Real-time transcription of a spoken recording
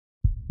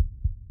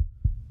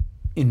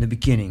In the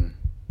beginning,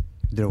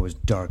 there was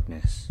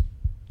darkness,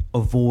 a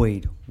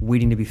void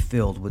waiting to be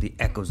filled with the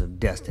echoes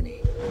of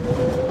destiny.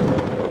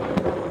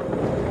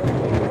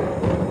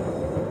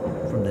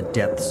 From the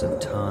depths of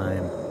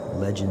time,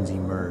 legends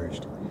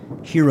emerged.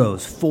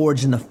 Heroes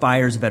forged in the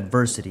fires of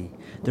adversity,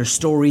 their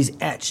stories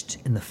etched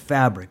in the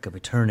fabric of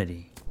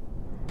eternity.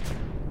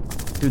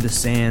 Through the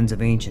sands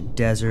of ancient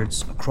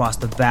deserts, across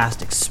the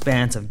vast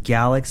expanse of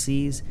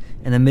galaxies,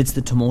 and amidst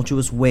the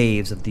tumultuous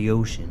waves of the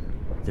ocean,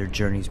 their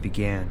journeys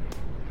began.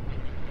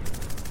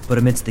 But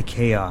amidst the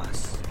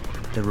chaos,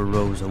 there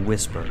arose a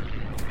whisper,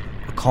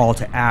 a call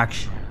to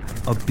action,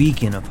 a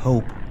beacon of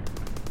hope.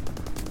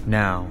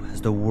 Now, as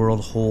the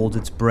world holds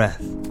its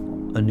breath,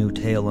 a new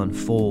tale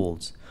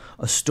unfolds,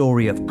 a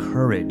story of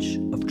courage,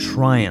 of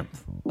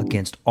triumph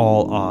against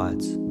all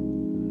odds.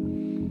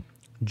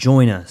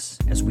 Join us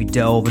as we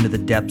delve into the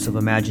depths of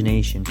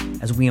imagination,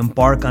 as we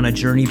embark on a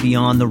journey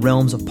beyond the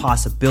realms of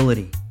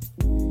possibility.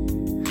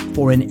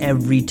 For in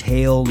every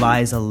tale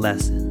lies a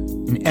lesson,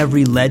 in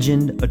every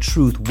legend a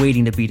truth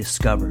waiting to be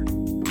discovered.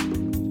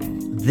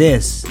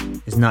 This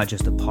is not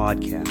just a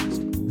podcast.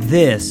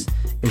 This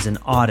is an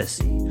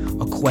odyssey,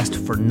 a quest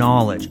for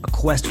knowledge, a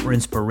quest for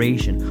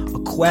inspiration, a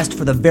quest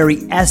for the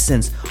very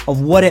essence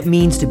of what it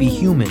means to be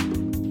human.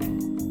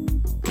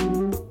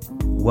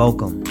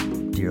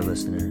 Welcome, dear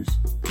listeners,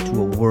 to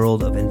a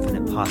world of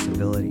infinite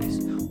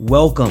possibilities.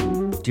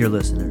 Welcome, dear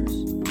listeners,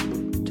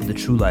 to the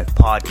True Life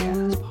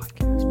Podcast.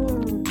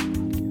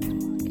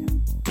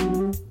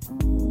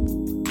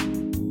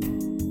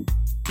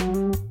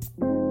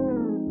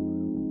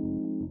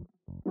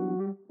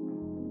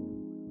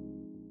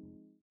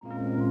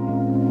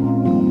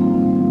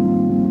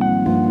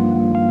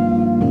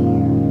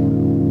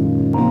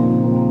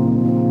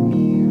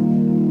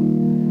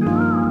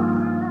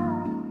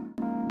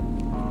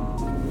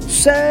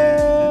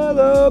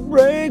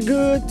 Celebrate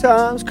good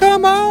times.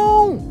 Come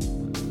on.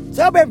 What's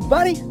up,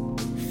 everybody?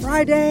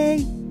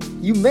 Friday.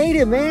 You made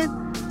it,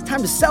 man. It's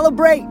time to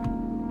celebrate.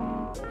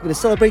 You're going to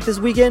celebrate this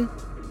weekend?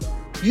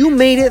 You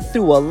made it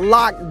through a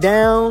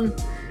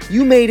lockdown.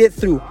 You made it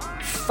through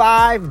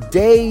 5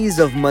 days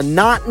of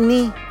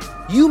monotony.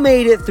 You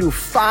made it through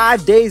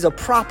 5 days of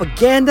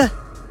propaganda.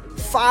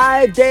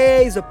 5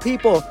 days of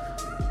people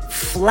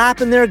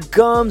flapping their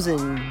gums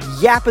and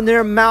yapping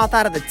their mouth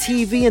out of the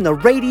TV and the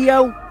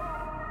radio.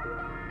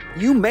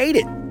 You made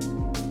it.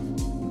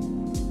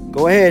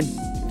 Go ahead.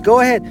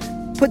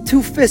 Put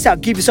 2 fists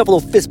out. Give yourself a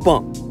little fist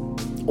bump.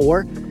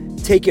 Or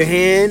take your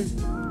hand,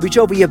 reach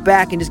over your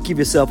back, and just give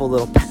yourself a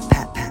little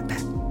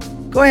pat.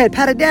 Go ahead,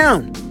 pat it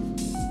down.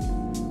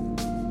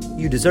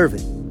 You deserve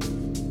it.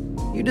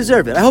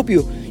 I hope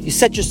you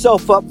set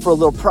yourself up for a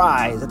little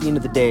prize at the end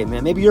of the day,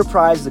 man. Maybe your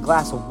prize is a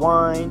glass of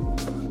wine.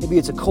 Maybe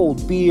it's a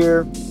cold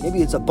beer.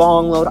 Maybe it's a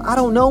bong load. I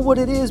don't know what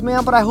it is,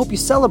 man, but I hope you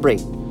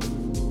celebrate.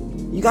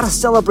 You gotta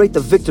celebrate the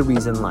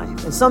victories in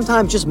life. And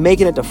sometimes just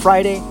making it to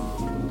Friday,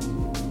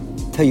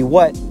 tell you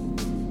what,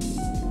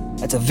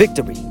 that's a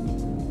victory,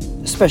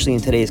 especially in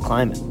today's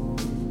climate.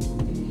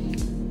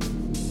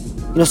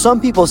 You know,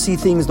 some people see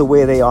things the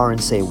way they are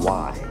and say,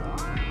 why?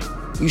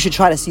 You should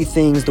try to see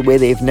things the way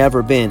they've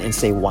never been and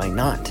say, why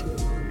not?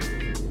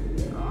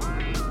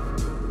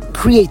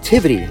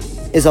 Creativity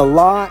is a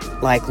lot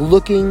like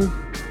looking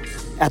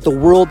at the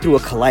world through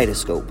a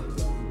kaleidoscope.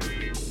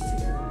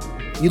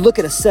 You look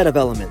at a set of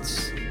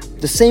elements,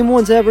 the same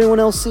ones everyone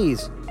else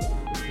sees,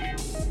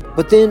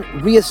 but then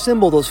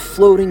reassemble those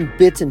floating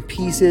bits and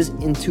pieces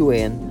into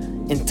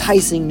an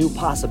enticing new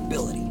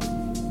possibility.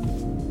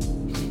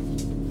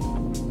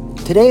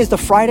 Today is the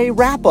Friday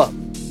wrap-up.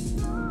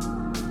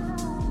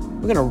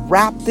 We're gonna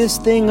wrap this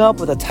thing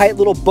up with a tight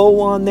little bow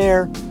on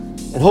there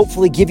and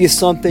hopefully give you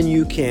something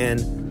you can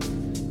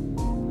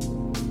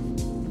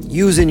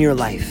use in your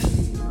life.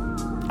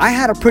 I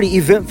had a pretty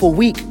eventful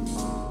week.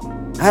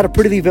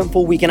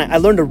 And I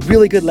learned a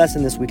really good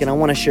lesson this week, and I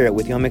want to share it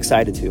with you. I'm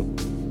excited to.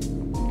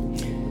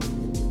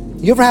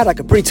 You ever had like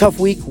a pretty tough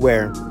week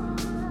where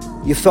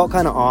you felt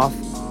kind of off?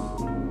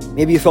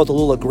 Maybe you felt a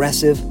little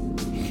aggressive.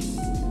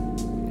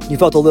 You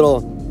felt a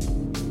little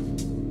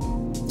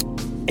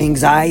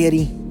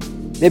anxiety,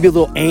 maybe a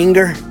little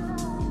anger.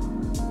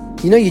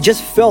 You know, you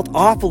just felt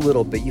off a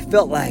little bit. You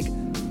felt like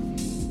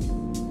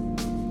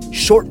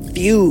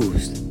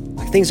short-fused,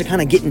 like things are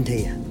kind of getting to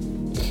you.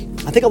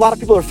 I think a lot of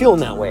people are feeling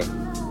that way.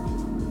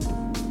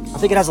 I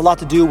think it has a lot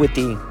to do with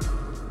the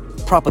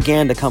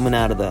propaganda coming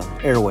out of the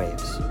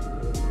airwaves.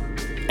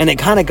 And it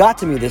kind of got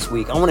to me this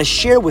week. I want to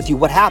share with you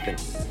what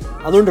happened.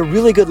 I learned a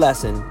really good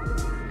lesson,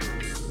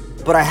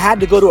 but I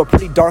had to go to a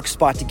pretty dark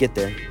spot to get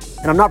there.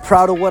 And I'm not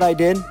proud of what I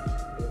did,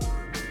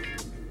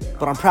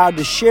 but I'm proud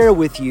to share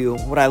with you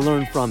what I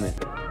learned from it.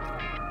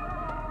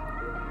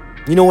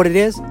 You know what it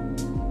is?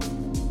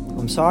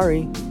 I'm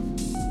sorry.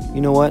 You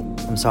know what?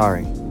 I'm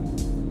sorry.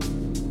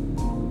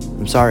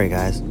 I'm sorry,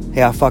 guys.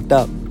 Hey, I fucked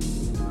up.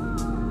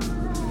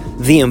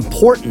 The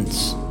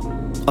importance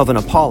of an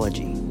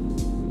apology.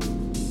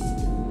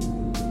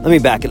 Let me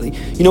back it.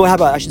 You know what? How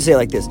about I should say it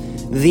like this.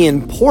 The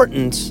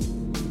importance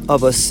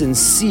of a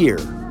sincere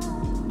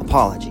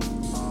apology.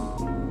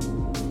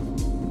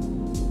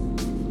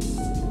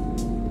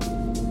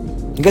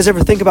 You guys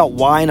ever think about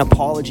why an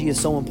apology is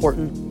so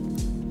important?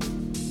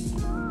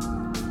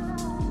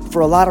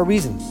 For a lot of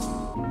reasons.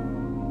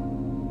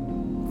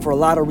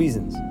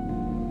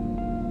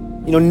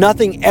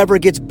 Nothing ever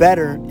gets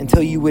better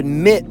until you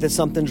admit that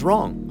something's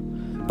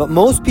wrong. But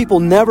most people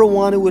never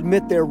want to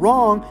admit they're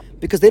wrong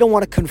because they don't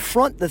want to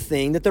confront the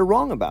thing that they're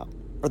wrong about,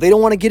 or they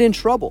don't want to get in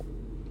trouble.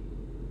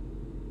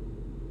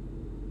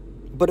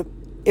 But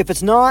if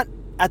it's not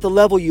at the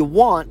level you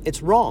want,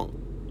 it's wrong.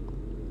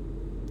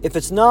 If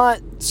it's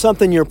not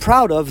something you're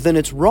proud of, then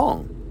it's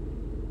wrong.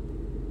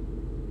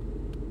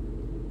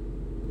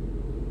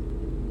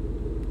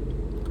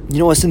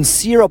 A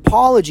sincere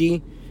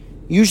apology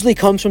usually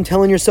comes from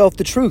telling yourself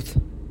the truth.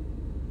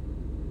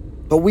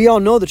 But we all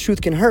know the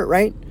truth can hurt,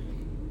 right?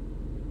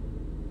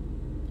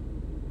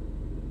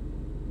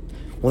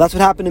 Well, that's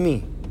what happened to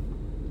me.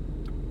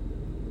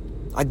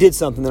 I did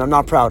something that I'm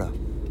not proud of.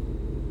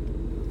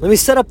 Let me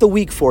set up the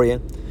week for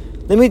you.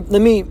 Let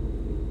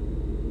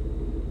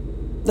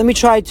me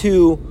try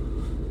to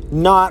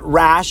not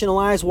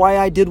rationalize why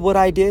I did what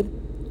I did,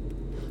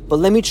 but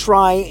let me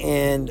try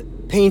and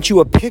paint you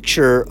a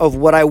picture of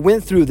what I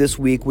went through this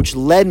week, which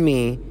led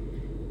me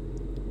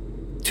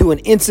to an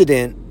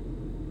incident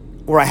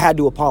where I had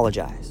to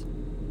apologize.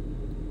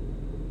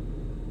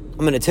 I'm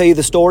going to tell you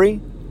the story,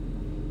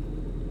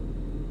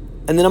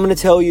 and then I'm going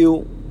to tell you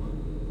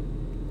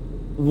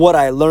what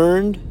I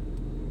learned,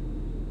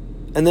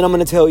 and then I'm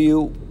going to tell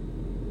you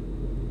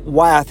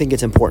why I think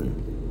it's important.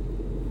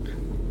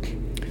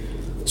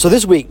 So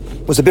this week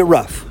was a bit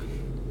rough.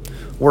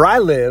 Where I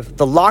live,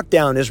 the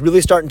lockdown is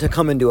really starting to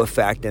come into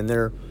effect, and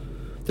they're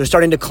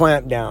starting to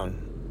clamp down.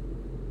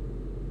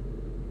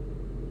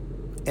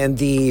 And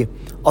the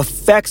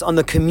effects on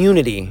the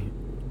community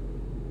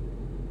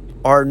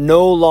are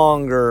no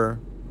longer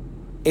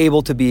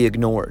able to be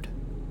ignored.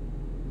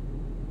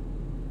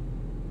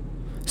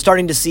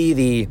 Starting to see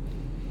the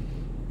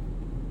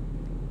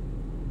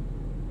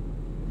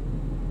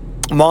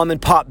mom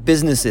and pop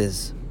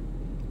businesses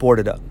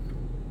boarded up.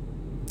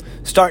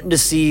 Starting to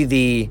see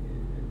the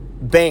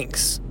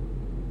banks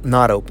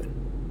not open.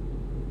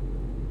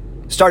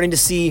 Starting to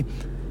see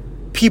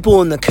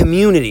people in the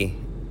community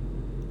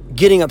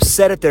getting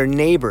upset at their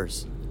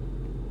neighbors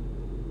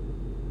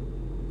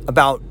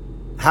about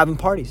having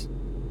parties.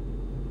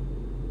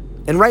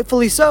 And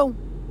rightfully so.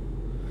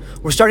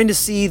 We're starting to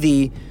see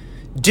the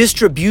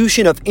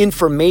distribution of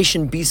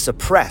information be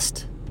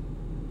suppressed.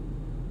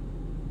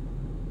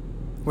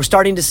 We're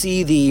starting to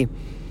see the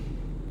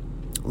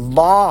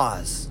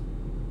laws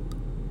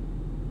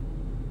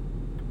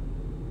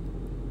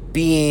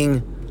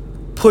being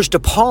pushed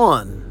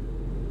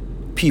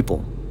upon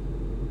people.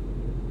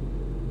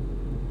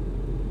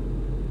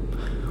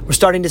 We're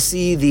starting to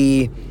see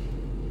the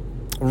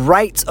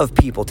rights of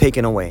people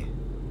taken away.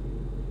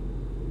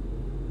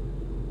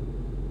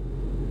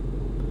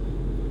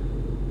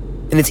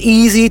 And it's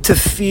easy to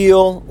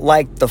feel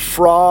like the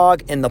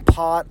frog in the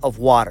pot of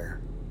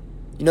water.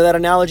 You know that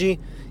analogy?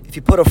 If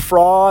you put a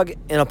frog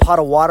in a pot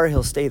of water,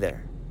 he'll stay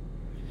there.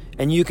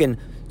 And you can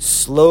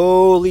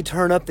slowly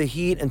turn up the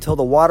heat until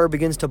the water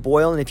begins to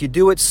boil. And if you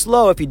do it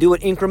slow, if you do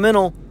it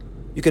incremental,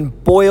 you can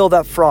boil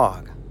that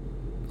frog.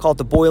 Call it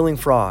the boiling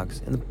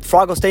frogs. And the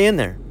frog will stay in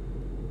there.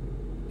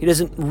 He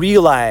doesn't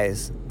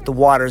realize the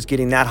water's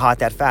getting that hot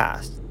that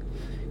fast.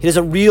 He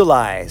doesn't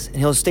realize, and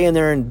he'll stay in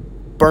there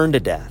and burn to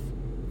death.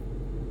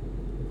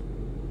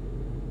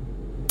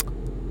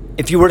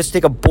 If you were to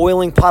take a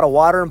boiling pot of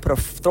water and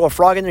throw a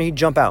frog in there, he'd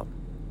jump out.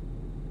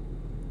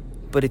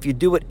 But if you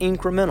do it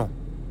incremental,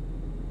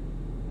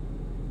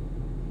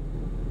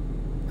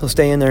 he'll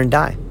stay in there and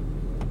die.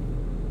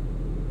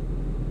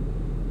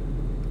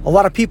 A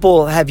lot of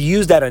people have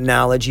used that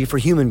analogy for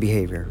human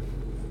behavior.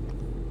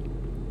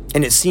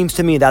 And it seems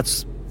to me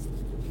that's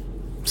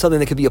something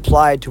that could be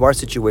applied to our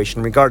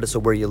situation regardless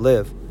of where you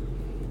live.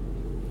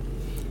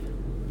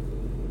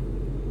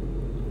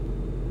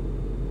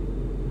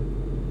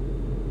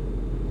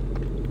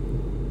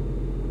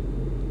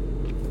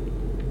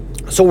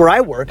 So where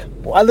I work,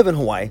 I live in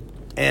Hawaii,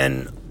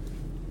 and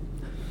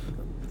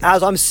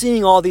as I'm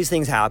seeing all these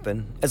things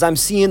happen, as I'm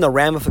seeing the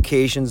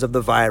ramifications of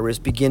the virus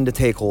begin to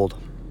take hold,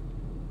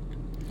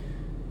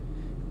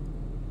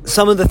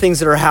 some of the things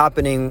that are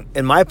happening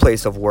in my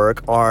place of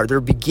work are they're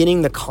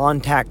beginning the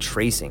contact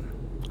tracing,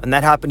 and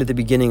that happened at the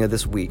beginning of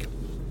this week.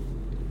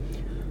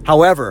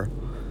 However,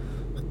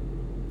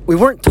 we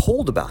weren't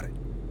told about it.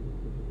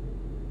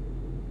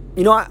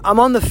 You know, I'm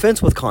on the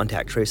fence with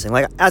contact tracing.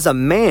 Like, as a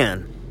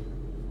man,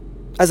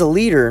 as a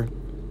leader,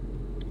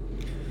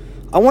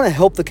 I want to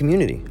help the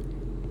community.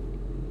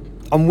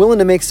 I'm willing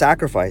to make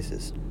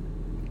sacrifices.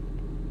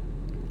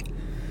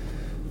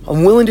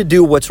 I'm willing to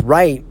do what's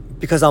right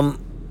because I'm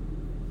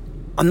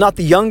not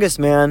the youngest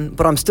man,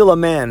 but I'm still a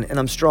man and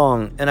I'm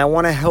strong, and I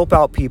want to help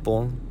out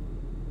people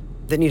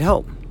that need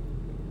help.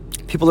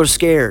 People are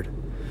scared.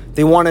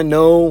 They want to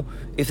know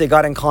if they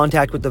got in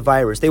contact with the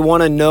virus. They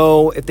want to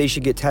know if they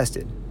should get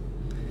tested.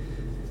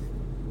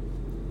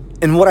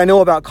 And what I know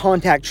about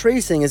contact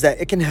tracing is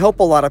that it can help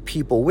a lot of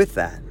people with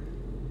that.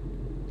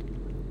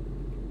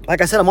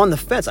 Like I said, I'm on the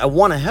fence. I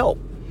want to help.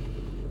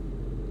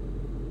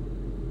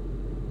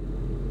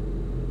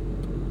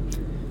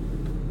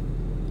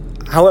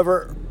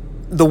 However,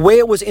 the way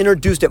it was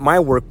introduced at my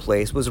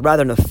workplace was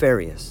rather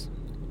nefarious.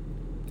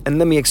 And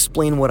let me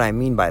explain what I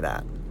mean by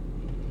that.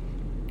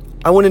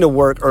 I went into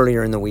work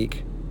earlier in the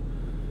week,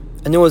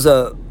 and there was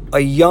a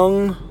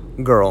young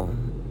girl,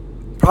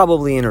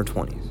 probably in her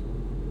 20s.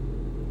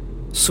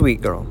 Sweet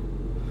girl.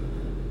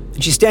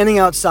 And she's standing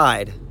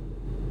outside,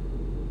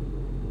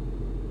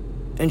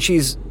 and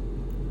she's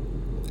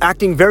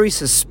acting very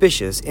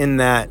suspicious in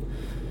that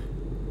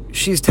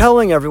she's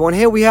telling everyone,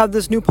 hey, we have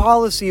this new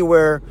policy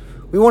where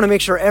we want to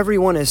make sure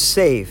everyone is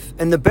safe.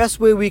 And the best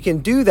way we can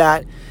do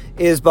that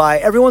is by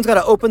everyone's got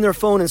to open their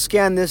phone and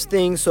scan this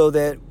thing so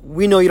that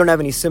we know you don't have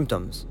any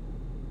symptoms.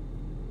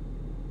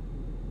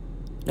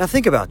 Now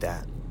think about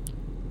that.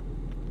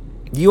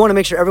 You want to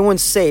make sure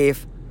everyone's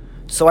safe,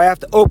 so I have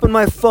to open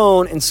my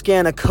phone and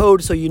scan a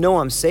code so you know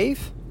I'm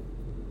safe?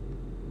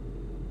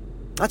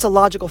 That's a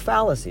logical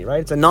fallacy, right?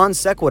 It's a non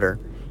sequitur.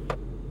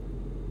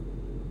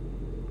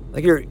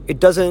 Like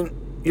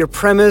your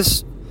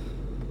premise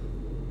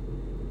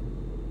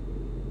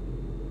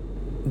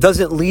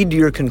doesn't lead to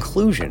your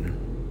conclusion.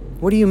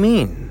 What do you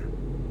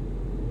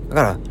mean? I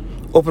gotta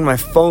open my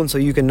phone so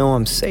you can know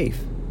I'm safe.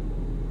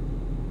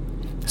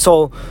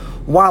 So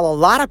while a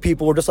lot of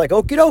people were just like,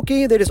 okie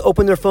dokie, they just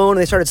opened their phone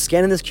and they started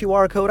scanning this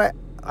QR code,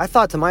 I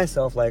thought to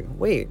myself, like,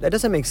 wait, that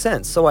doesn't make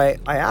sense. So I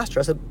asked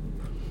her, I said,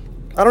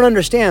 I don't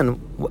understand.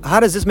 How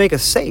does this make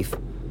us safe?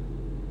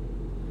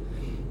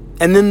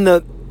 And then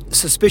the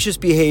suspicious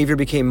behavior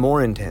became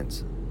more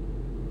intense.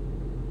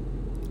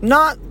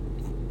 Not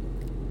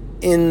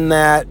in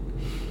that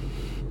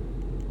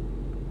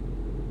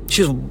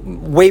she was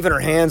waving her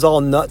hands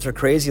all nuts or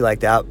crazy like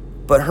that,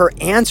 but her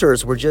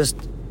answers were just,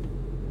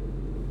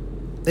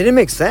 they didn't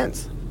make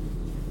sense.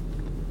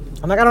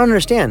 I'm like, I don't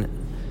understand.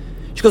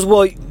 She goes,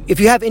 well, if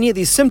you have any of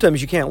these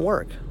symptoms, you can't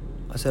work.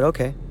 I said,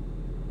 okay.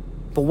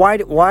 But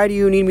why do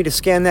you need me to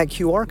scan that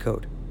QR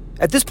code?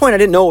 At this point, I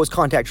didn't know it was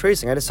contact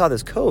tracing. I just saw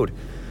this code.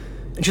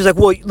 And she's like,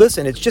 well,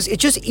 listen, it's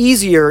just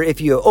easier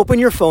if you open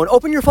your phone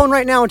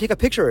right now and take a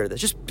picture of this.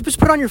 Just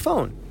put it on your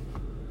phone.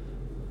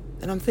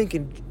 And I'm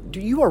thinking,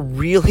 you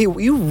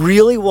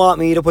really want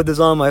me to put this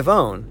on my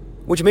phone?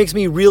 Which makes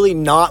me really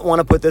not want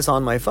to put this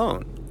on my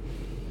phone.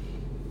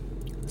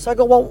 So I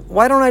go, well,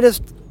 why don't I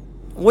just,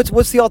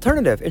 what's the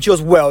alternative? And she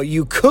goes, well,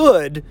 you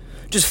could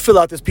just fill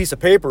out this piece of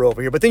paper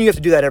over here, but then you have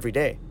to do that every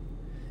day.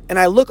 And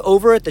I look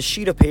over at the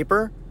sheet of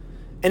paper,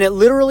 and it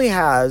literally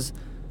has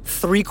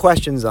 3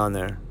 questions on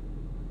there.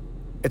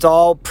 It's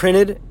all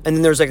printed, and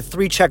then there's like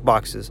 3 check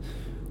boxes.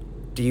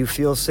 Do you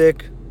feel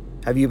sick?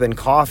 Have you been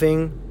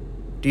coughing?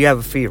 Do you have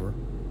a fever?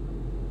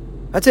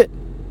 That's it.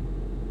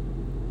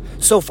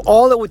 So if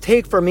all it would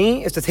take for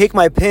me is to take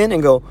my pen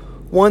and go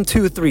 1,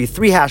 2,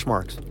 3 hash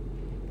marks.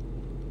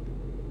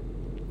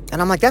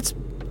 And I'm like,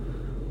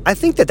 I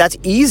think that's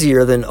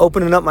easier than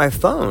opening up my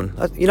phone.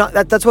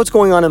 That's what's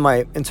going on in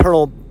my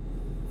internal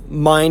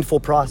mindful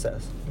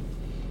process.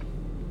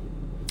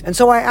 And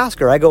so I ask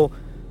her, I go,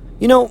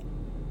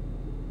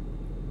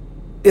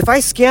 if I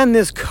scan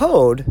this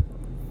code,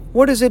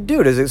 what does it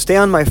do? Does it stay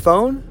on my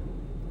phone?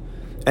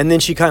 And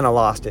then she kind of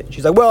lost it.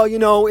 She's like, well,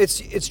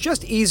 it's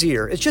just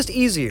easier. It's just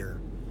easier.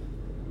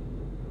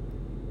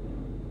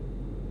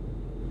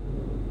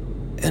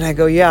 And I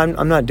go, yeah,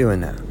 I'm not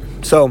doing that.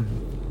 So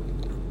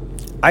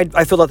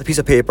I filled out the piece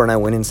of paper and I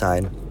went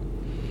inside.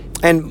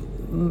 And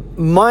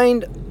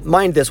mind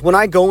this, when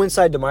I go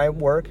inside to my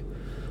work,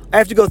 I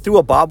have to go through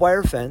a barbed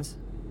wire fence,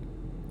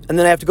 and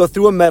then I have to go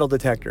through a metal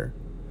detector,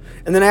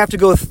 and then I have to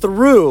go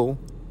through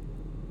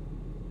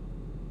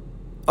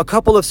a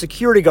couple of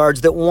security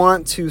guards that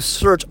want to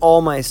search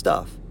all my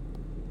stuff.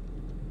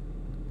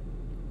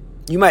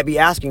 You might be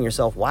asking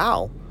yourself,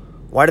 wow,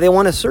 why do they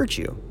want to search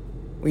you?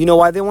 Well, you know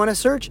why they want to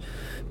search?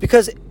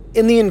 Because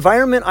in the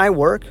environment I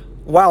work,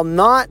 while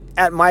not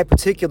at my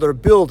particular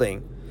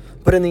building,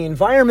 but in the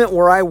environment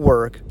where I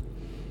work,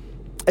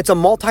 it's a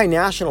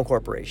multinational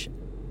corporation.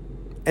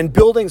 And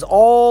buildings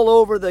all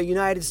over the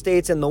United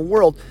States and the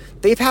world,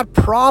 they've had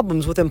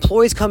problems with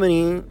employees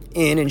coming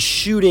in and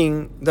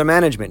shooting their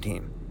management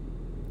team.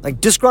 Like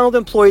disgruntled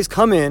employees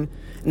come in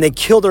and they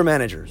kill their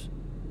managers.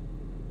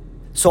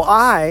 So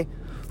I,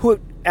 who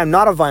am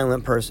not a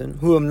violent person,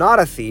 who am not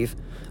a thief,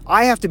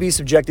 I have to be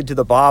subjected to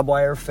the barbed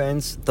wire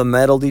fence, the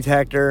metal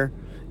detector,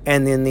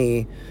 and then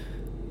the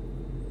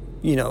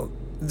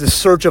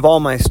search of all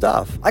my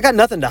stuff. I got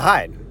nothing to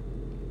hide.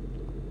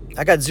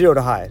 I got zero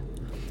to hide.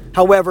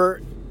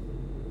 However,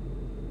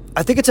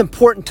 I think it's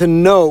important to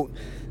note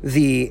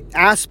the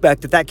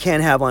aspect that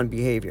can have on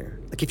behavior.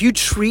 Like if you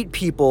treat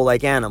people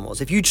like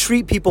animals, if you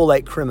treat people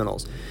like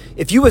criminals,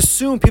 if you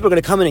assume people are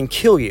going to come in and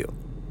kill you,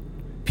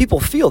 people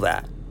feel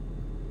that.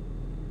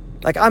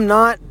 Like I'm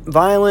not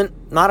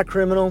violent, not a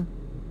criminal,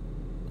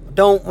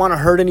 don't want to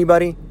hurt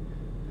anybody.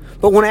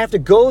 But when I have to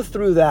go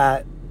through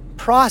that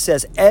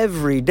process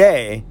every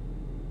day,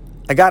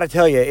 I got to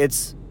tell you,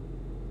 it's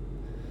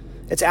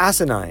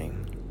asinine.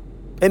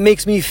 It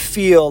makes me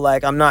feel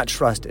like I'm not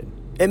trusted.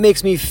 It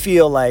makes me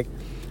feel like,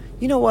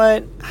 you know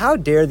what? How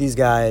dare these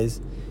guys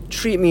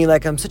treat me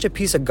like I'm such a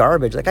piece of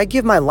garbage? Like, I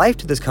give my life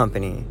to this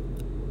company.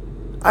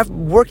 I've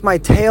worked my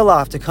tail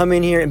off to come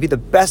in here and be the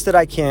best that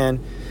I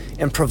can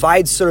and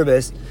provide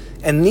service.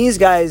 And these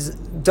guys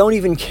don't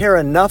even care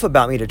enough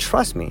about me to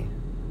trust me.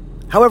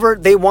 However,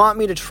 they want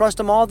me to trust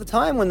them all the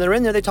time. When they're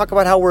in there, they talk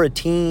about how we're a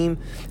team.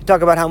 They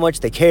talk about how much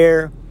they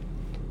care.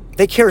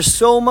 They care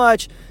so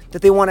much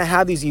that they want to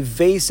have these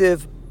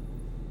evasive,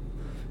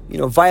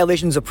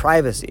 violations of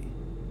privacy.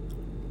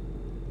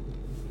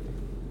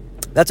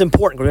 That's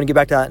important. We're going to get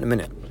back to that in a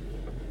minute.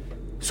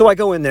 So I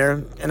go in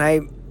there,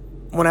 and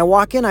when I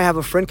walk in, I have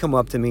a friend come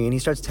up to me, and he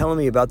starts telling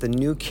me about the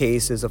new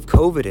cases of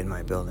COVID in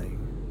my building.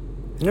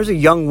 And there's a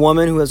young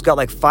woman who has got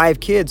like 5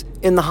 kids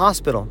in the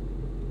hospital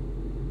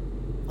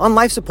on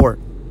life support.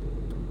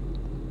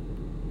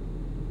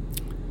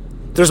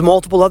 There's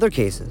multiple other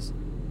cases,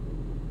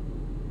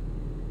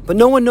 but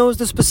no one knows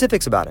the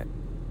specifics about it.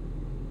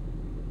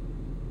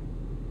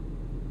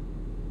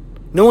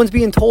 No one's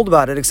being told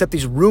about it except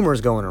these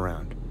rumors going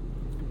around.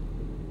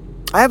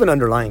 I have an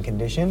underlying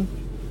condition,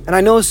 and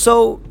I know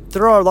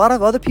there are a lot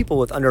of other people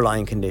with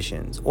underlying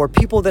conditions, or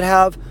people that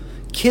have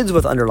kids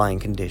with underlying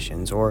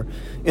conditions, or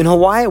in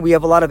Hawaii we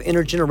have a lot of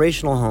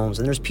intergenerational homes,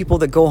 and there's people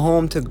that go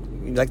home to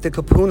like the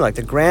kapuna, like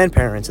the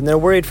grandparents, and they're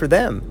worried for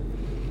them.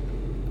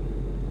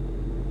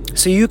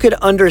 So you could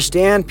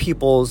understand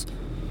people's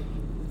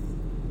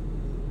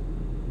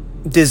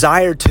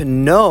desire to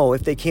know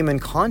if they came in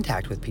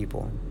contact with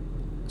people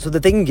so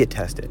that they can get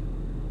tested.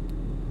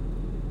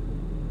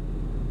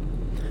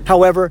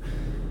 However,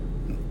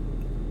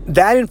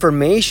 that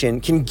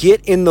information can get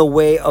in the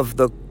way of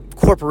the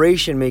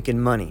corporation making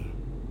money.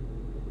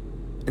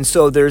 And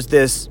so there is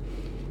this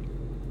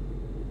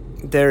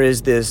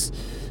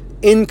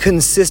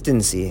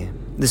inconsistency,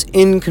 this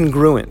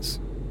incongruence.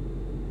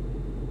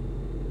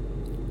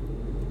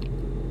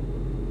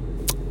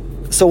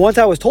 So once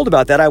I was told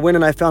about that, I went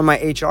and I found my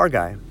HR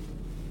guy.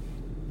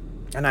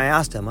 And I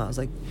asked him, I was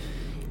like,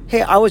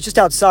 hey, I was just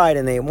outside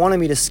and they wanted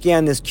me to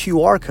scan this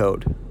QR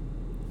code.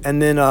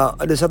 And then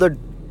this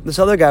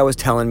other guy was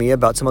telling me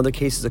about some other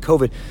cases of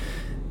COVID.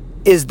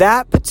 Is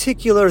that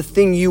particular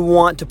thing you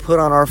want to put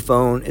on our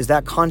phone, is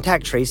that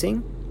contact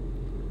tracing?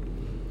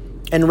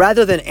 And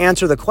rather than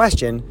answer the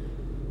question,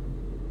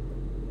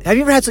 have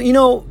you ever had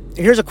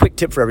here's a quick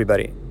tip for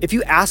everybody. If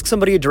you ask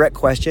somebody a direct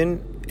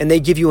question and they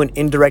give you an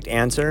indirect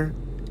answer,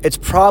 it's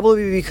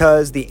probably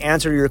because the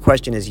answer to your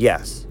question is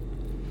yes.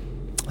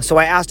 So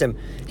I asked him,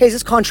 hey, is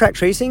this contract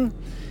tracing?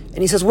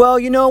 And he says, well,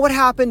 what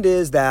happened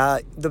is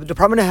that the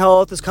Department of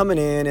Health is coming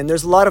in and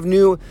there's a lot of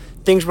new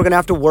things we're going to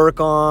have to work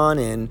on.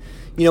 And,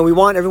 we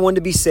want everyone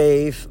to be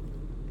safe.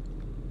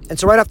 And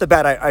so right off the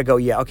bat, I go,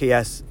 yeah, okay,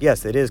 yes,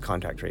 it is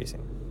contact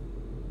tracing.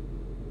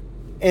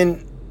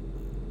 And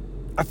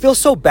I feel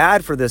so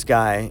bad for this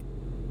guy.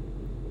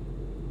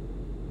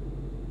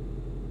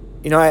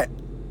 I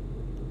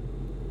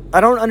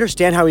don't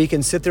understand how he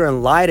can sit there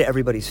and lie to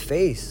everybody's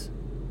face.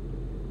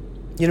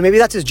 Maybe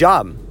that's his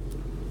job,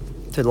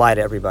 to lie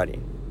to everybody.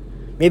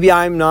 Maybe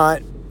I'm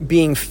not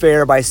being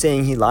fair by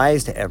saying he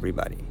lies to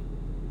everybody.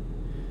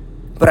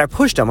 But I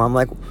pushed him. I'm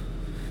like,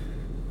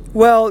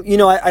 well,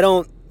 I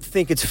don't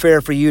think it's fair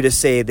for you to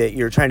say that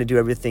you're trying to do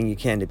everything you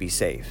can to be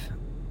safe.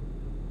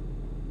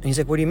 And he's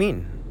like, what do you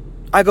mean?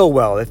 I go,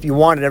 well, if you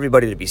wanted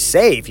everybody to be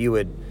safe, you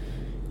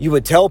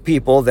would tell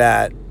people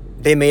that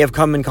they may have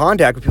come in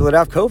contact with people that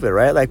have COVID,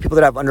 right? Like people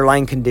that have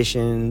underlying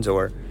conditions,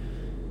 or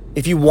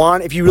if you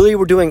really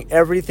were doing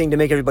everything to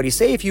make everybody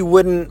safe, you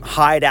wouldn't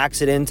hide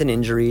accidents and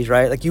injuries,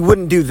 right? Like you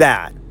wouldn't do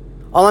that.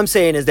 All I'm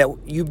saying is that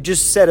you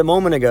just said a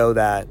moment ago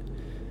that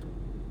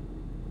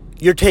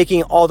you're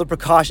taking all the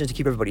precautions to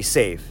keep everybody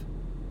safe,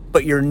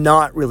 but you're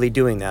not really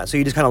doing that. So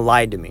you just kind of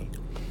lied to me.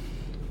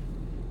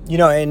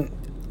 And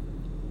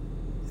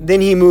then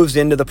he moves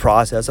into the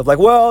process of like,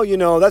 well,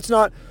 that's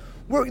not,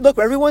 look,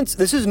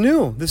 this is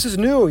new,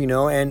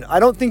 and I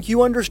don't think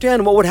you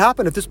understand what would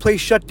happen if this place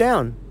shut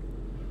down.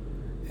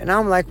 And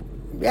I'm like,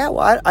 yeah,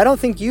 well, I don't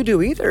think you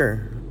do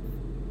either.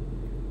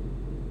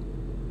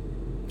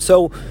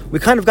 So we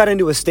kind of got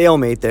into a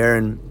stalemate there,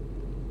 and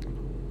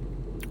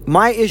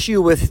my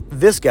issue with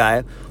this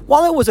guy,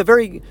 while it was a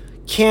very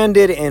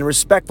candid and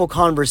respectful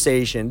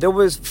conversation, there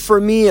was, for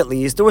me at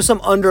least, there was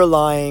some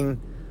underlying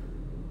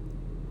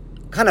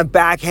kind of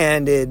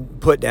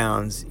backhanded put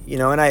downs,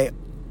 and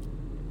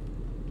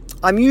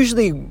I'm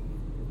usually,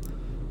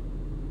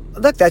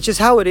 look, that's just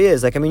how it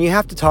is. Like, you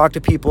have to talk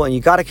to people and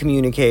you got to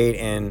communicate,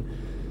 and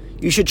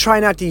you should try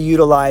not to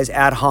utilize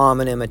ad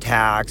hominem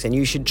attacks, and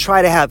you should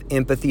try to have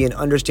empathy and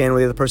understand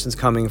where the other person's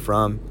coming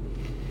from.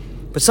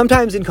 But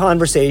sometimes in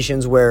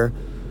conversations where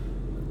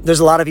there's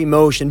a lot of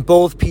emotion,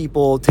 both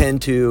people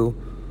tend to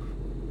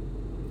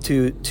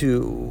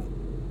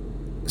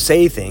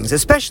say things,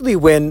 especially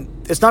when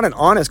it's not an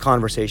honest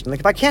conversation.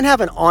 Like if I can't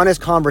have an honest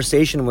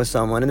conversation with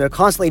someone and they're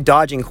constantly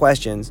dodging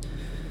questions,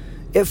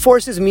 it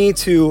forces me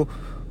to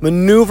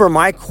maneuver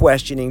my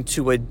questioning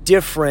to a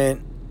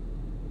different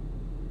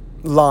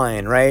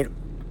line, right?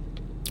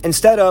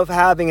 instead of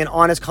having an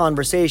honest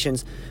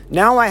conversations,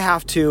 now I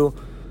have to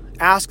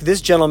ask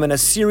this gentleman a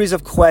series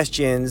of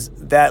questions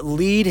that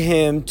lead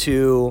him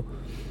to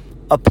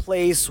a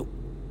place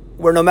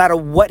where no matter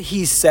what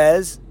he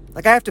says,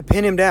 like I have to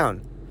pin him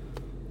down.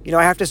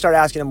 I have to start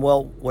asking him,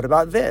 well, what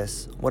about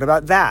this? What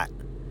about that?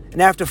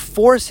 And I have to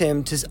force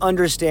him to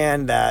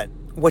understand that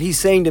what he's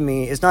saying to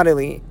me is not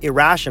only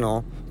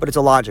irrational, but it's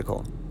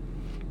illogical.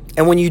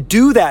 And when you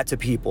do that to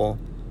people,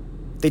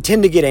 they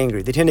tend to get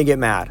angry. They tend to get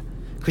mad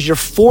because you're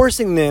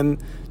forcing them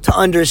to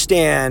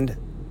understand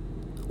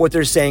what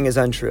they're saying is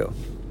untrue.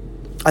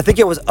 I think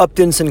it was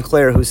Upton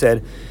Sinclair who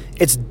said,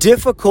 it's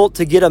difficult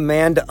to get a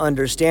man to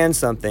understand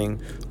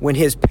something when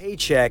his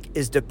paycheck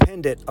is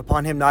dependent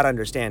upon him not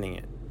understanding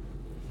it.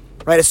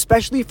 Right?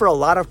 Especially for a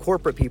lot of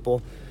corporate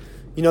people,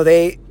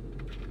 they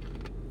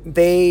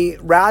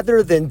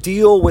rather than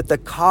deal with the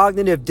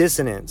cognitive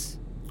dissonance,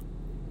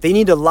 they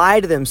need to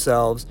lie to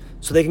themselves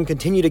so they can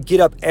continue to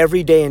get up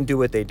every day and do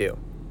what they do.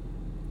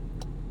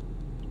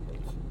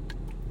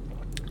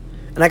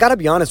 And I got to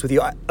be honest with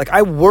you,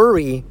 I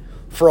worry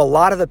for a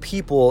lot of the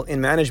people in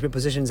management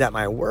positions at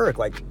my work.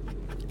 Like,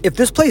 if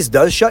this place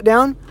does shut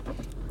down,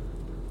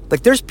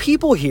 there's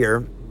people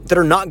here that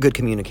are not good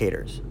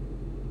communicators.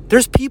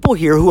 There's people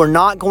here who are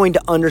not going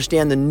to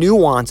understand the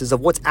nuances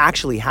of what's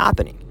actually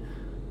happening.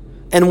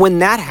 And when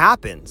that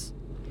happens,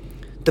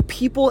 the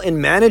people in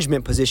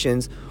management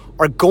positions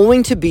are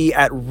going to be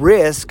at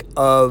risk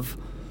of,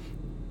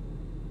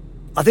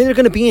 I think they're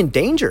going to be in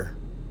danger.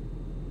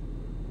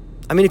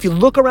 I mean, if you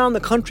look around the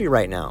country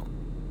right now,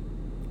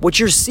 what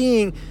you're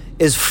seeing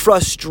is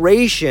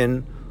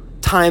frustration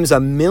times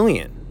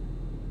 1,000,000.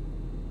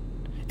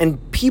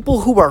 And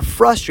people who are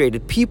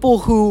frustrated, people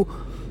who,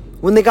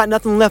 when they got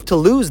nothing left to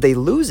lose, they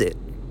lose it.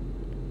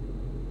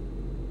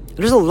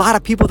 There's a lot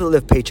of people that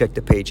live paycheck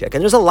to paycheck.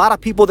 And there's a lot of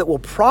people that will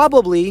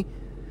probably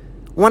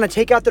want to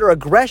take out their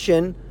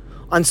aggression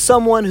on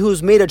someone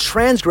who's made a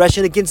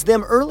transgression against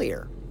them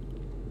earlier.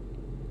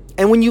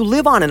 And when you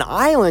live on an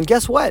island,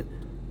 guess what?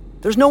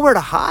 There's nowhere to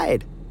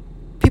hide.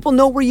 People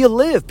know where you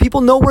live. People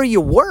know where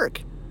you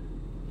work.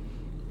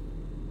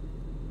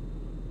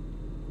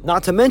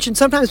 Not to mention,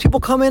 sometimes people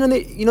come in and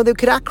they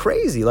could act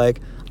crazy. Like,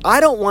 I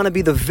don't want to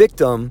be the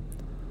victim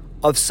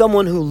of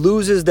someone who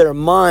loses their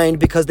mind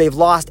because they've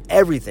lost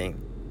everything.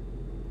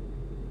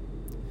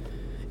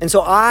 And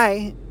so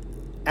I,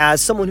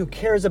 as someone who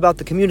cares about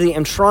the community,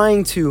 am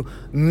trying to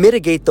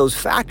mitigate those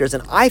factors.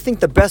 And I think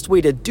the best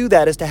way to do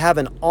that is to have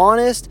an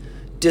honest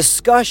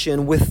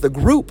discussion with the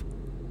group.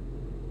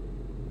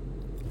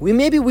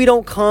 Maybe we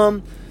don't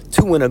come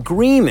to an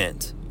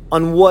agreement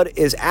on what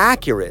is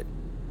accurate,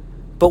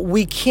 but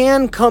we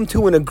can come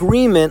to an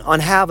agreement on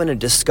having a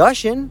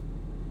discussion.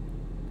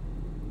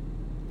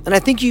 And I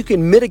think you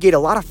can mitigate a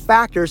lot of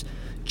factors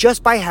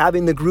just by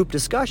having the group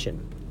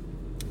discussion.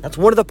 That's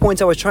one of the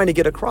points I was trying to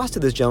get across to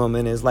this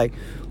gentleman is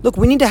look,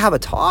 we need to have a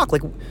talk.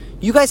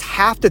 You guys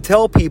have to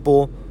tell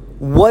people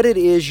what it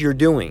is you're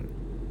doing.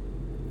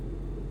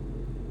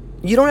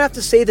 You don't have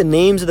to say the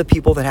names of the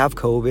people that have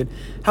COVID.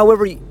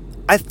 However,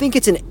 I think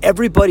it's in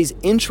everybody's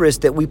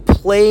interest that we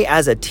play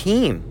as a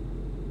team.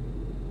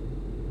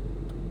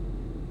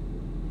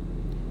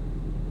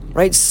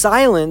 Right?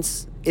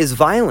 Silence is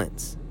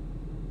violence.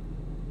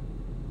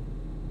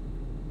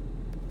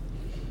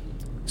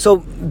 So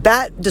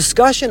that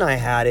discussion I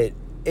had, it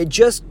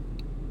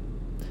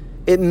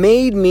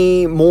made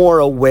me more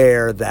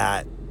aware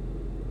that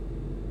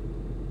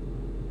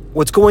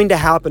what's going to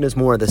happen is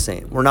more of the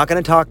same. We're not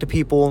going to talk to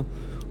people.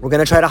 We're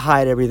going to try to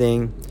hide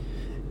everything.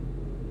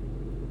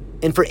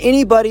 And for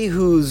anybody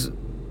who's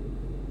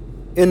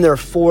in their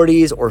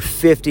 40s or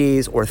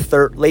 50s or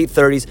late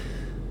 30s,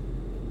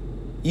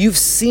 you've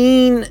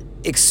seen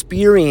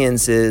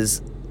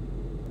experiences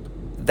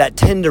that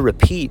tend to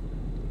repeat.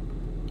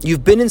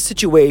 You've been in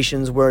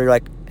situations where you're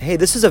like, hey,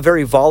 this is a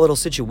very volatile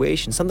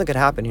situation. Something could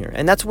happen here.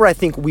 And that's where I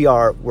think we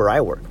are where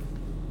I work.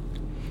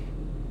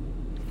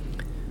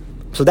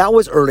 So that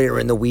was earlier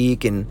in the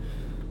week, and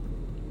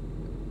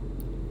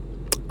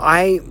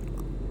I'd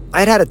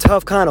had a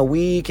tough kind of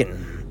week,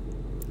 and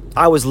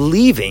I was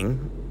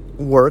leaving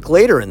work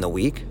later in the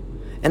week.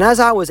 And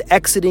as I was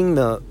exiting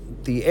the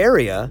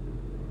area,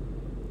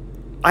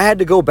 I had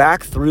to go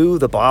back through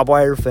the barbed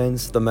wire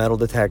fence, the metal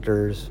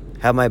detectors,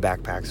 have my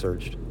backpack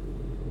searched.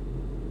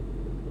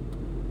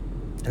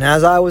 And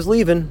as I was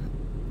leaving,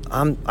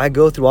 I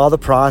go through all the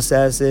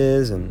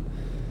processes, and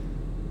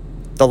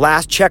the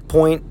last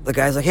checkpoint, the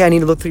guy's like, hey, I need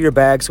to look through your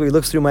bag. So he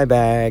looks through my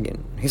bag,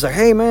 and he's like,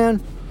 hey,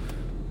 man,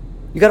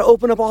 you got to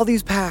open up all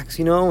these packs,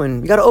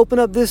 and you got to open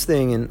up this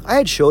thing. And I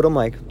had showed him,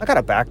 I got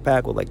a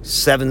backpack with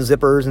 7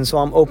 zippers, and so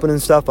I'm opening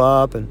stuff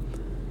up. And,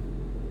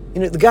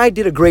 the guy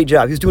did a great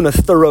job. He was doing a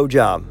thorough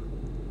job.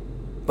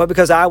 But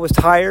because I was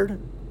tired,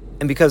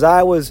 and because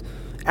I was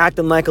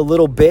acting like a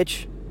little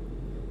bitch,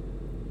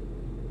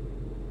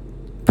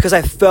 because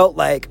I felt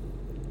like,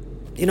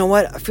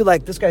 I feel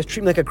like this guy's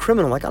treating me like a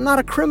criminal. I'm not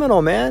a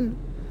criminal, man.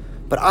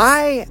 But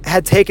I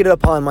had taken it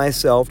upon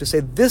myself to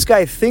say, this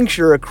guy thinks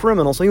you're a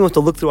criminal, so he wants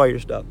to look through all your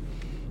stuff.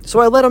 So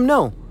I let him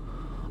know.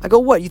 I go,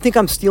 what? You think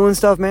I'm stealing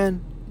stuff,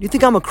 man? You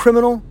think I'm a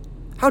criminal?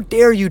 How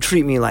dare you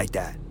treat me like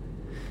that?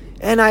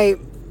 And I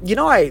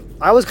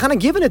was kind of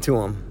giving it to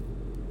him.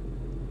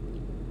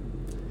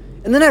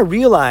 And then I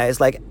realized,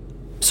 like,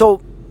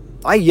 so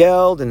I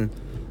yelled and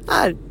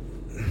I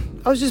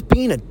was just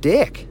being a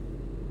dick.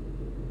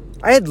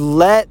 I had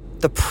let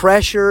the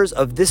pressures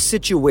of this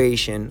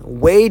situation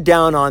weigh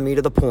down on me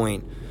to the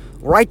point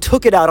where I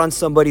took it out on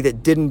somebody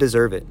that didn't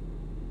deserve it.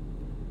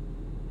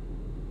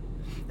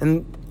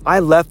 And I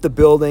left the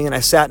building and I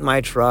sat in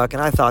my truck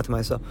and I thought to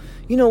myself,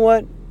 you know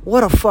what?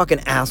 What a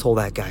fucking asshole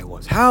that guy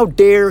was. How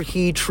dare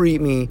he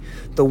treat me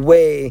the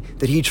way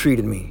that he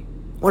treated me?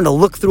 Wanted to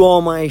look through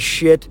all my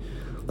shit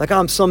like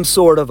I'm some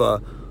sort of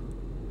a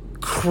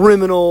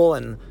criminal,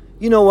 and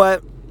you know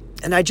what?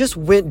 And I just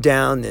went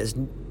down this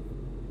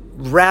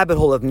rabbit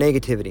hole of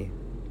negativity.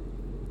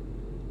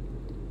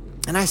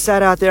 And I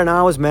sat out there and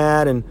I was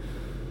mad, and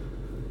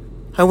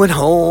I went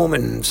home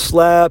and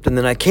slept, and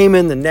then I came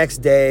in the next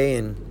day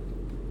and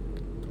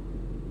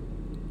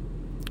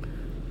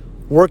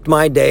worked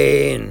my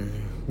day and,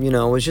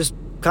 was just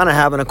kind of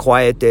having a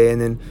quiet day.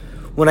 And then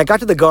when I got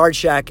to the guard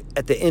shack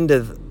at the end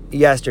of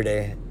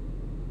yesterday,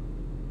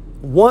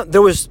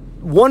 there was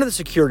one of the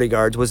security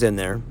guards was in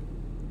there,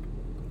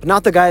 but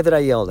not the guy that I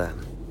yelled at.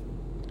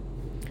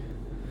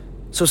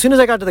 So as soon as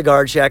I got to the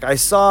guard shack, I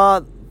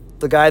saw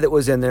the guy that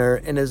was in there,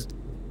 and as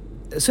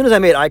soon as I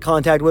made eye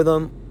contact with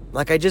him,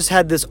 like I just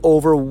had this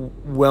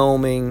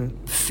overwhelming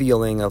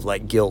feeling of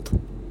like guilt.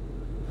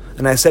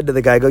 And I said to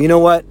the guy, I go, you know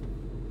what?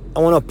 I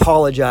want to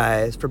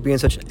apologize for being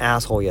such an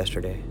asshole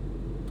yesterday.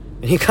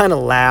 And he kind of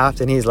laughed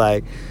and he's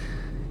like,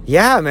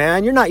 yeah,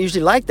 man, you're not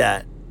usually like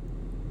that.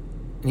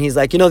 And he's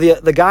like,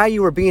 the guy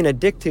you were being a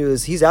dick to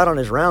he's out on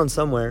his round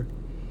somewhere.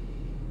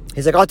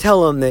 He's like, I'll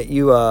tell him that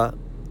you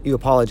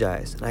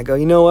apologize. And I go,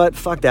 you know what?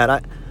 Fuck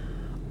that.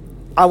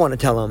 I want to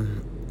tell him.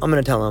 I'm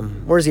going to tell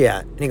him. Where's he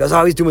at? And he goes,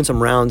 oh, he's doing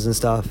some rounds and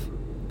stuff.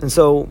 And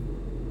so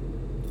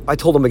I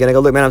told him again, I go,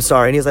 look, man, I'm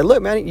sorry. And he's like,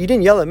 look, man, you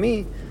didn't yell at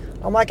me.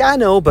 I'm like, I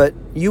know, but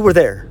you were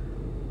there.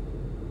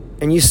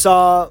 And you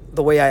saw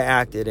the way I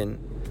acted, and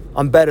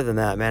I'm better than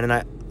that, man. And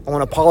I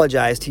want to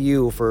apologize to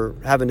you for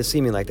having to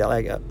see me like that.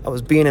 Like, I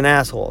was being an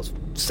asshole. I was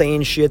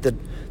saying shit that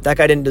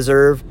guy didn't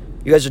deserve.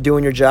 You guys are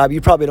doing your job.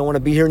 You probably don't want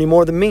to be here any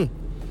more than me.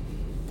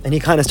 And he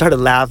kind of started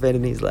laughing,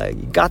 and he's like,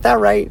 you got that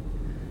right?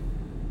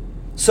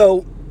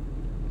 So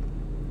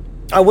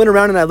I went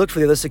around and I looked for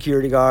the other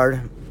security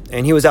guard,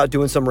 and he was out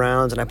doing some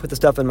rounds, and I put the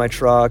stuff in my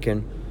truck,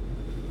 and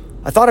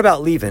I thought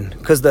about leaving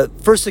because the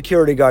first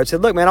security guard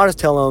said, look, man, I'll just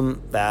tell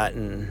him that,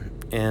 and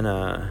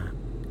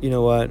you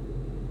know what?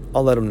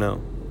 I'll let him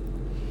know.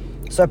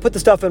 So I put the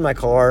stuff in my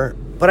car,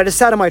 but I just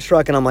sat in my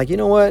truck, and I'm like, you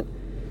know what?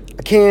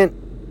 I can't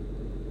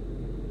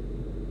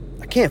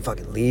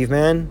fucking leave,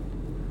 man.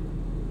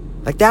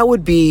 Like, that's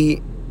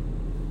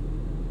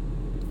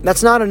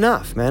not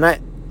enough, man.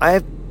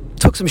 I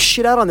took some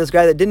shit out on this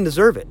guy that didn't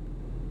deserve it.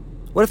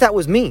 What if that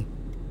was me?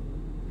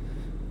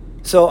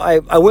 So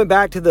I went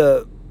back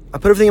I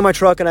put everything in my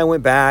truck, and I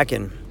went back,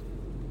 and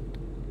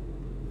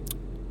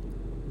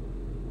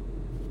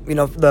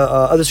the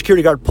other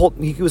security guard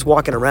he was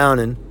walking around,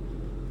 and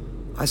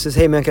I says,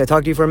 hey, man, can I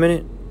talk to you for a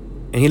minute?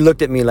 And he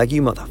looked at me like,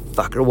 you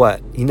motherfucker,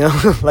 what?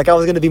 Like I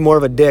was going to be more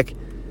of a dick.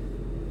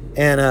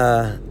 And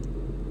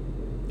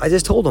I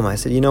just told him, I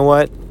said, you know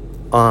what?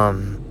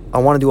 I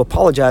wanted to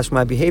apologize for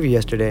my behavior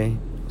yesterday.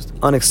 It was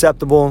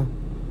unacceptable,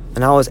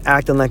 and I was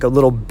acting like a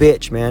little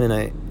bitch, man, and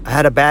I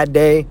had a bad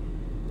day.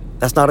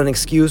 That's not an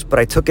excuse, but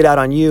I took it out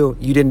on you.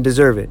 You didn't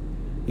deserve it.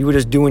 You were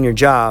just doing your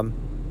job,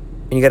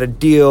 and you got to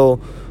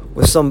deal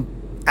with some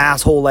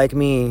asshole like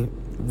me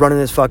running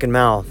his fucking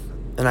mouth.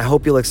 And I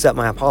hope you'll accept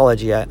my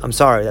apology. I'm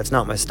sorry, that's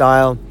not my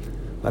style.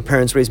 My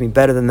parents raised me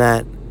better than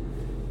that,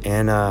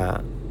 and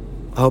I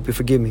hope you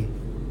forgive me.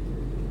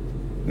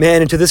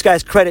 Man, and to this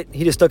guy's credit,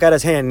 he just stuck out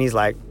his hand, and he's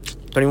like,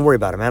 don't even worry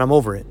about it, man. I'm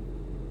over it.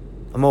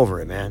 I'm over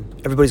it, man.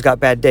 Everybody's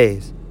got bad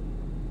days.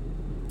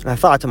 And I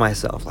thought to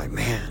myself, like,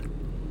 man,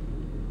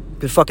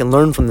 could fucking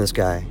learn from this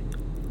guy.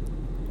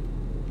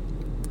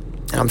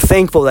 And I'm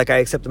thankful that guy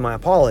accepted my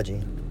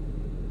apology.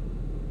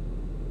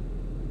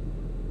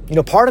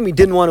 Part of me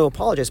didn't want to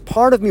apologize.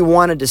 Part of me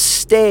wanted to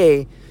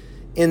stay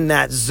in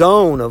that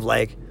zone of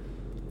like,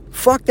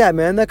 fuck that,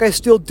 man. That guy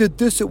still did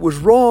this. It was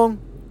wrong.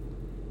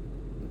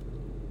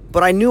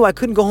 But I knew I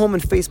couldn't go home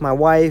and face my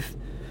wife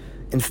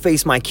and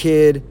face my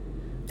kid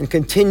and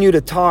continue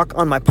to talk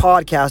on my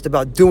podcast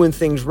about doing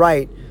things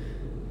right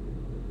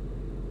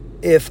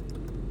if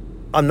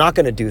I'm not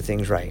going to do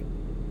things right.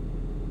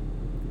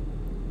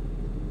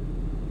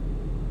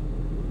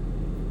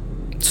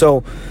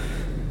 So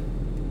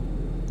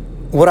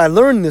what I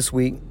learned this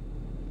week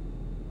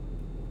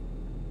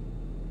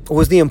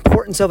was the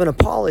importance of an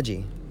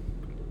apology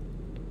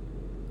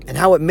and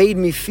how it made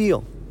me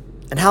feel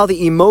and how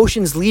the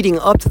emotions leading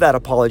up to that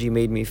apology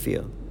made me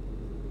feel.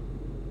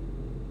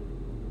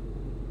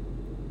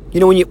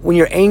 When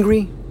you're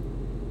angry,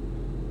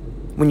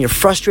 when you're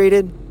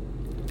frustrated,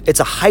 it's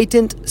a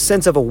heightened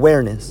sense of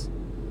awareness.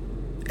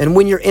 And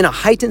when you're in a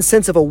heightened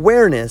sense of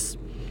awareness,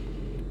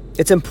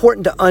 It's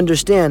important to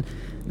understand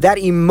that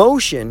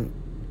emotion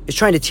is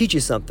trying to teach you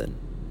something.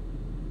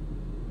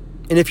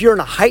 And if you're in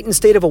a heightened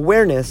state of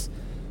awareness,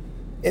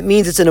 it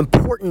means it's an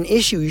important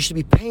issue. You should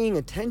be paying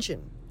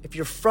attention. If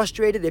you're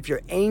frustrated, if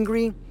you're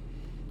angry,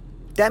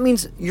 that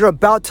means you're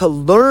about to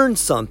learn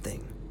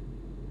something.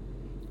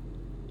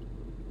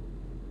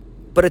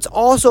 But it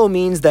also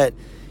means that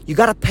you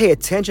got to pay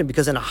attention,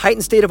 because in a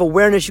heightened state of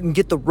awareness, you can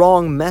get the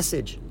wrong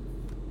message.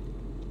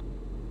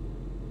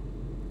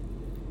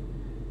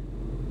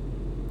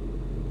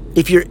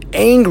 If you're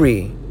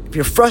angry, if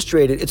you're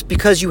frustrated, it's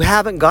because you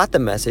haven't got the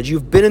message.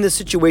 You've been in this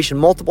situation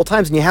multiple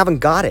times and you haven't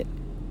got it.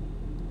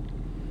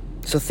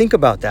 So think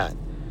about that.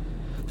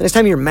 The next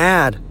time you're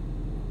mad,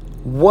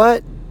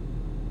 what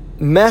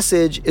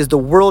message is the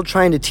world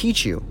trying to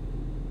teach you?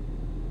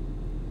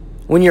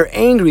 When you're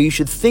angry, you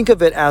should think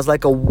of it as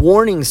like a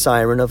warning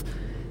siren of,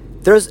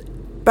 there's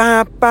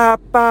bop, bop,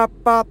 bop,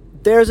 bop.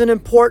 There's an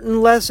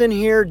important lesson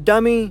here,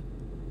 dummy.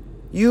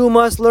 You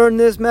must learn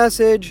this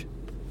message.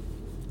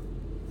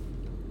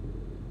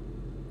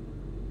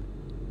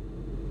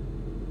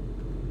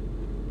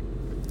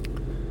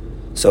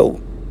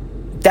 So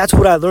that's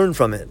what I learned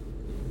from it.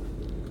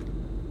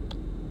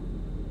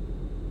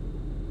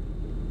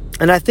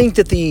 And I think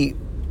that the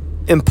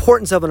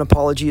importance of an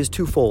apology is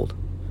twofold.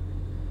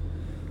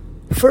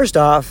 First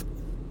off,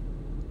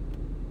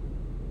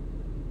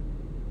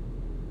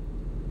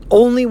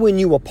 only when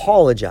you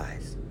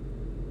apologize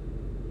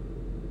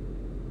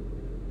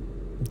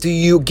do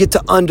you get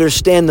to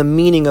understand the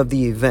meaning of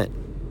the event.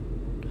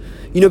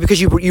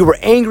 Because you were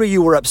angry,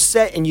 you were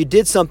upset, and you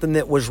did something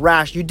that was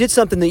rash. You did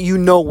something that you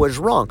know was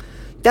wrong.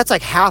 That's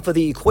like half of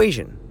the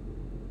equation.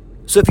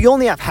 So if you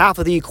only have half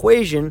of the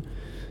equation,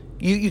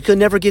 you can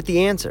never get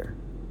the answer.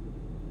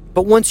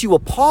 But once you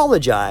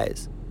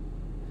apologize,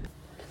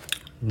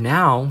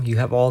 now you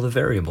have all the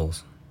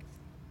variables.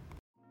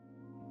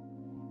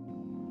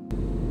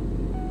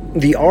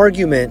 The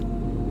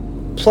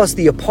argument plus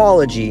the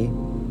apology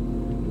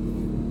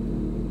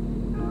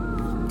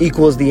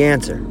equals the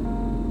answer,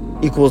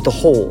 equals the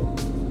whole.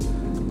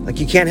 Like,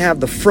 you can't have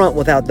the front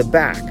without the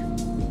back.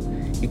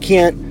 You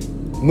can't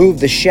move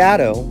the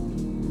shadow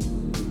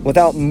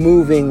without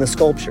moving the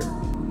sculpture.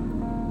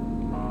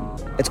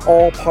 It's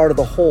all part of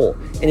the whole.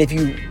 And if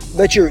you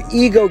let your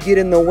ego get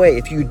in the way,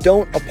 if you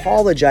don't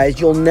apologize,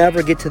 you'll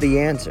never get to the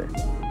answer.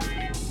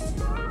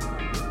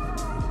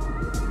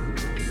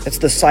 It's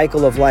the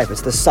cycle of life.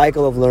 It's the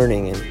cycle of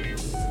learning. And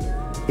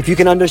if you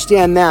can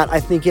understand that, I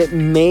think it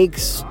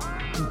makes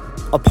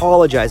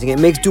apologizing, it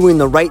makes doing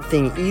the right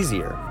thing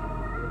easier.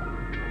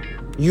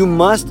 You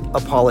must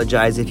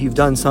apologize if you've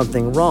done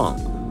something wrong.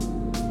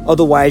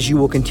 Otherwise, you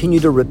will continue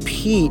to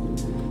repeat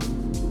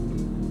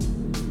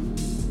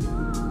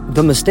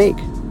the mistake.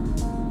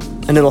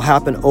 And it'll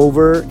happen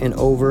over and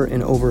over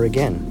and over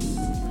again.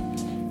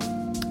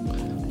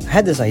 I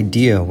had this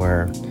idea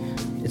where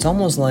it's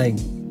almost like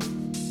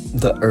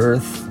the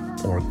earth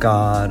or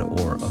God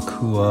or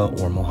Akua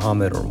or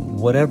Muhammad or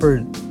whatever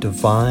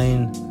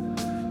divine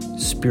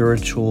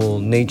spiritual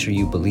nature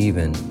you believe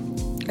in,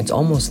 it's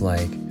almost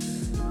like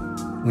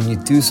when you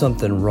do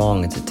something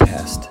wrong, it's a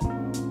test.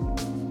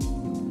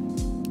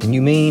 And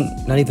you may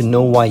not even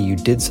know why you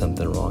did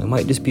something wrong. It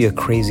might just be a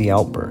crazy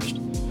outburst.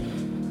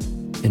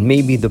 And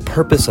maybe the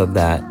purpose of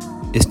that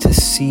is to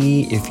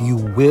see if you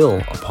will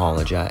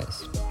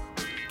apologize.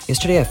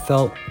 Yesterday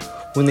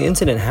when the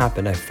incident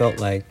happened, I felt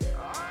like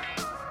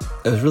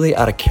it was really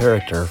out of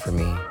character for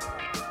me.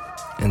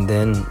 And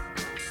then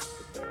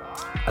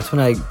that's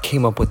when I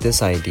came up with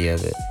this idea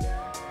that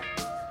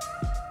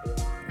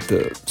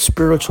the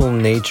spiritual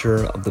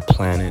nature of the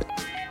planet,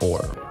 or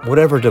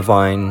whatever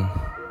divine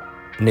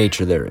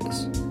nature there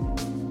is,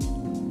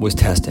 was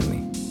testing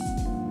me.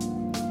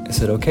 I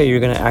said, okay,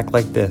 you're going to act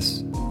like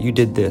this. You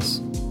did this.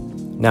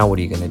 Now what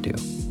are you going to do?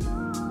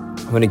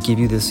 I'm going to give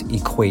you this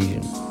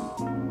equation.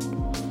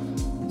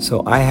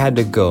 So I had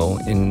to go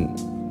and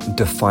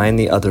define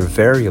the other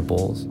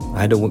variables.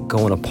 I had to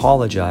go and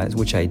apologize,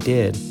 which I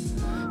did.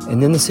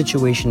 And then the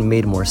situation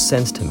made more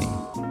sense to me.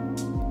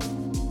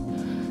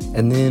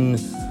 And then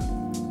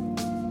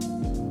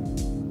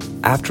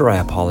after I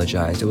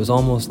apologized, it was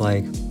almost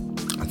like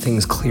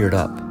things cleared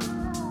up.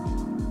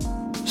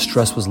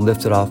 Stress was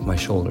lifted off my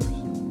shoulders.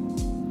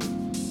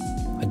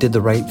 I did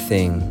the right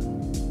thing,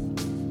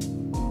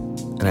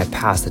 and I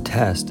passed the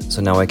test, so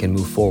now I can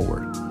move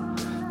forward.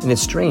 And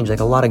it's strange,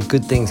 like a lot of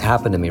good things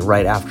happened to me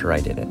right after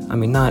I did it. I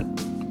mean, not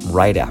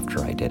right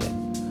after I did it.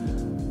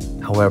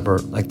 However,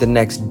 like the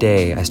next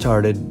day, I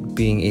started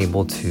being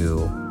able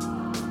to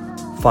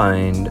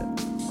find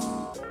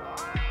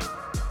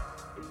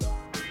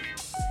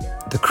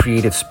the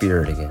creative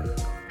spirit again,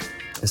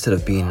 instead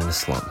of being in a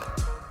slump.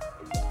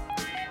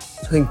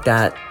 So I think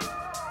that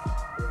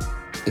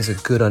is a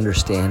good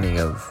understanding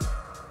of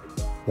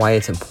why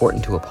it's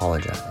important to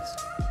apologize.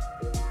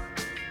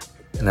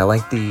 And I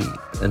like the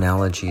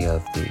analogy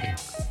of the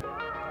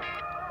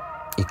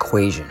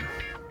equation.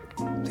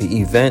 The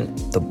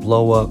event, the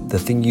blow up, the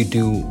thing you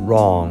do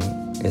wrong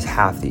is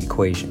half the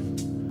equation.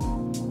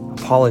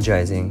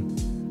 Apologizing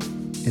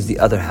is the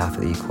other half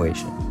of the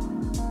equation.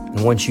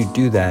 And once you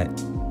do that,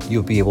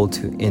 you'll be able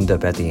to end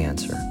up at the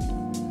answer.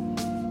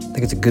 I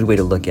think it's a good way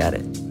to look at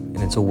it.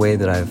 And it's a way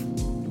that I've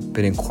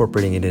been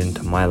incorporating it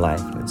into my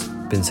life, and it's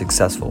been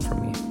successful for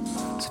me.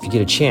 So if you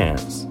get a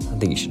chance, I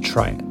think you should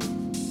try it.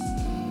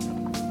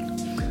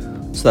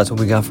 So that's what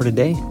we got for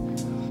today.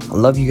 I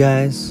love you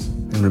guys.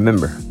 And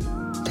remember,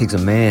 it takes a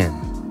man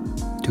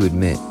to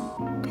admit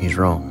he's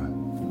wrong.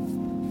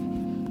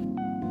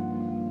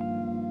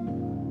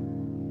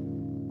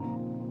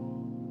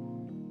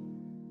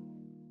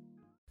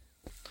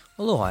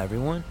 Aloha,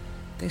 everyone.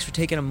 Thanks for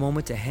taking a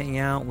moment to hang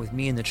out with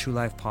me in the True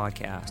Life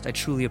Podcast. I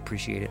truly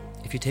appreciate it.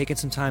 If you're taking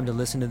some time to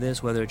listen to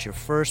this, whether it's your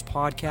first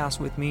podcast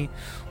with me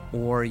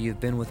or you've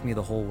been with me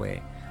the whole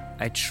way,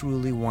 I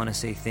truly want to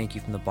say thank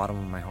you from the bottom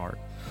of my heart.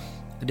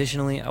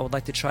 Additionally, I would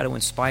like to try to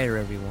inspire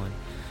everyone.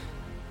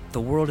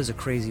 The world is a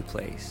crazy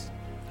place,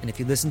 and if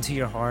you listen to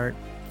your heart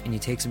and you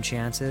take some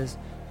chances,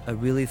 I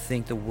really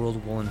think the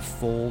world will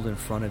unfold in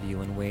front of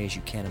you in ways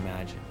you can't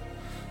imagine.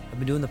 I've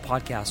been doing the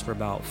podcast for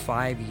about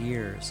 5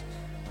 years.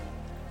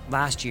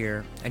 Last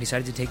year, I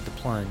decided to take the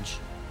plunge.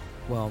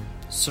 Well,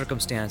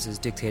 circumstances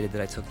dictated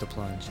that I took the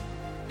plunge,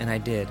 and I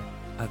did.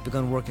 I've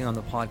begun working on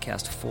the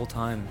podcast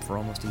full-time for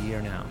almost a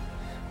year now,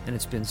 and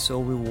it's been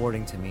so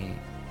rewarding to me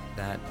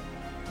that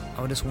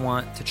I would just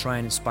want to try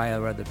and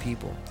inspire other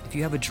people. If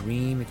you have a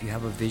dream, if you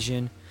have a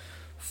vision,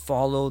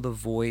 follow the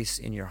voice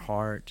in your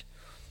heart,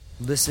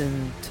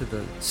 listen to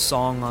the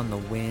song on the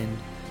wind,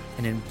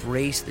 and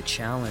embrace the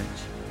challenge.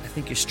 I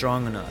think you're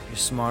strong enough, you're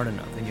smart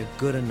enough, and you're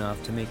good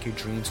enough to make your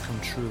dreams come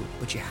true,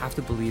 but you have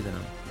to believe in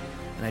them.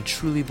 And I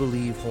truly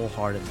believe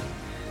wholeheartedly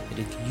that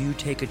if you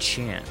take a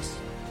chance,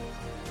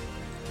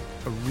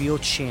 a real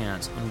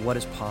chance on what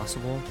is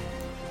possible,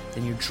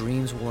 then your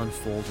dreams will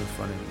unfold in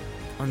front of you.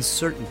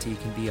 Uncertainty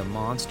can be a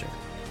monster.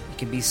 It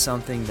can be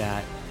something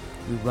that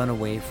we run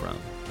away from.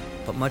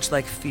 But much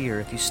like fear,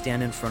 if you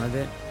stand in front of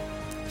it,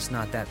 it's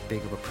not that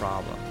big of a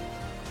problem.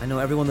 I know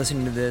everyone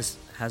listening to this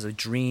has a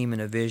dream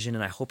and a vision,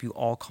 and I hope you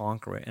all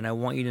conquer it. And I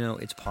want you to know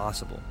it's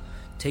possible.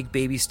 Take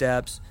baby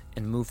steps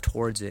and move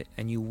towards it,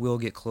 and you will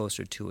get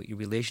closer to it. Your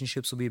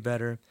relationships will be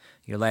better.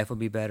 Your life will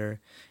be better.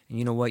 And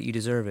you know what? You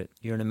deserve it.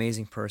 You're an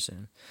amazing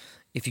person.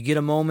 If you get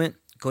a moment,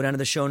 go down to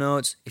the show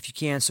notes. If you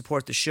can,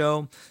 support the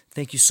show.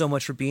 Thank you so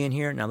much for being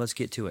here. Now let's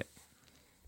get to it.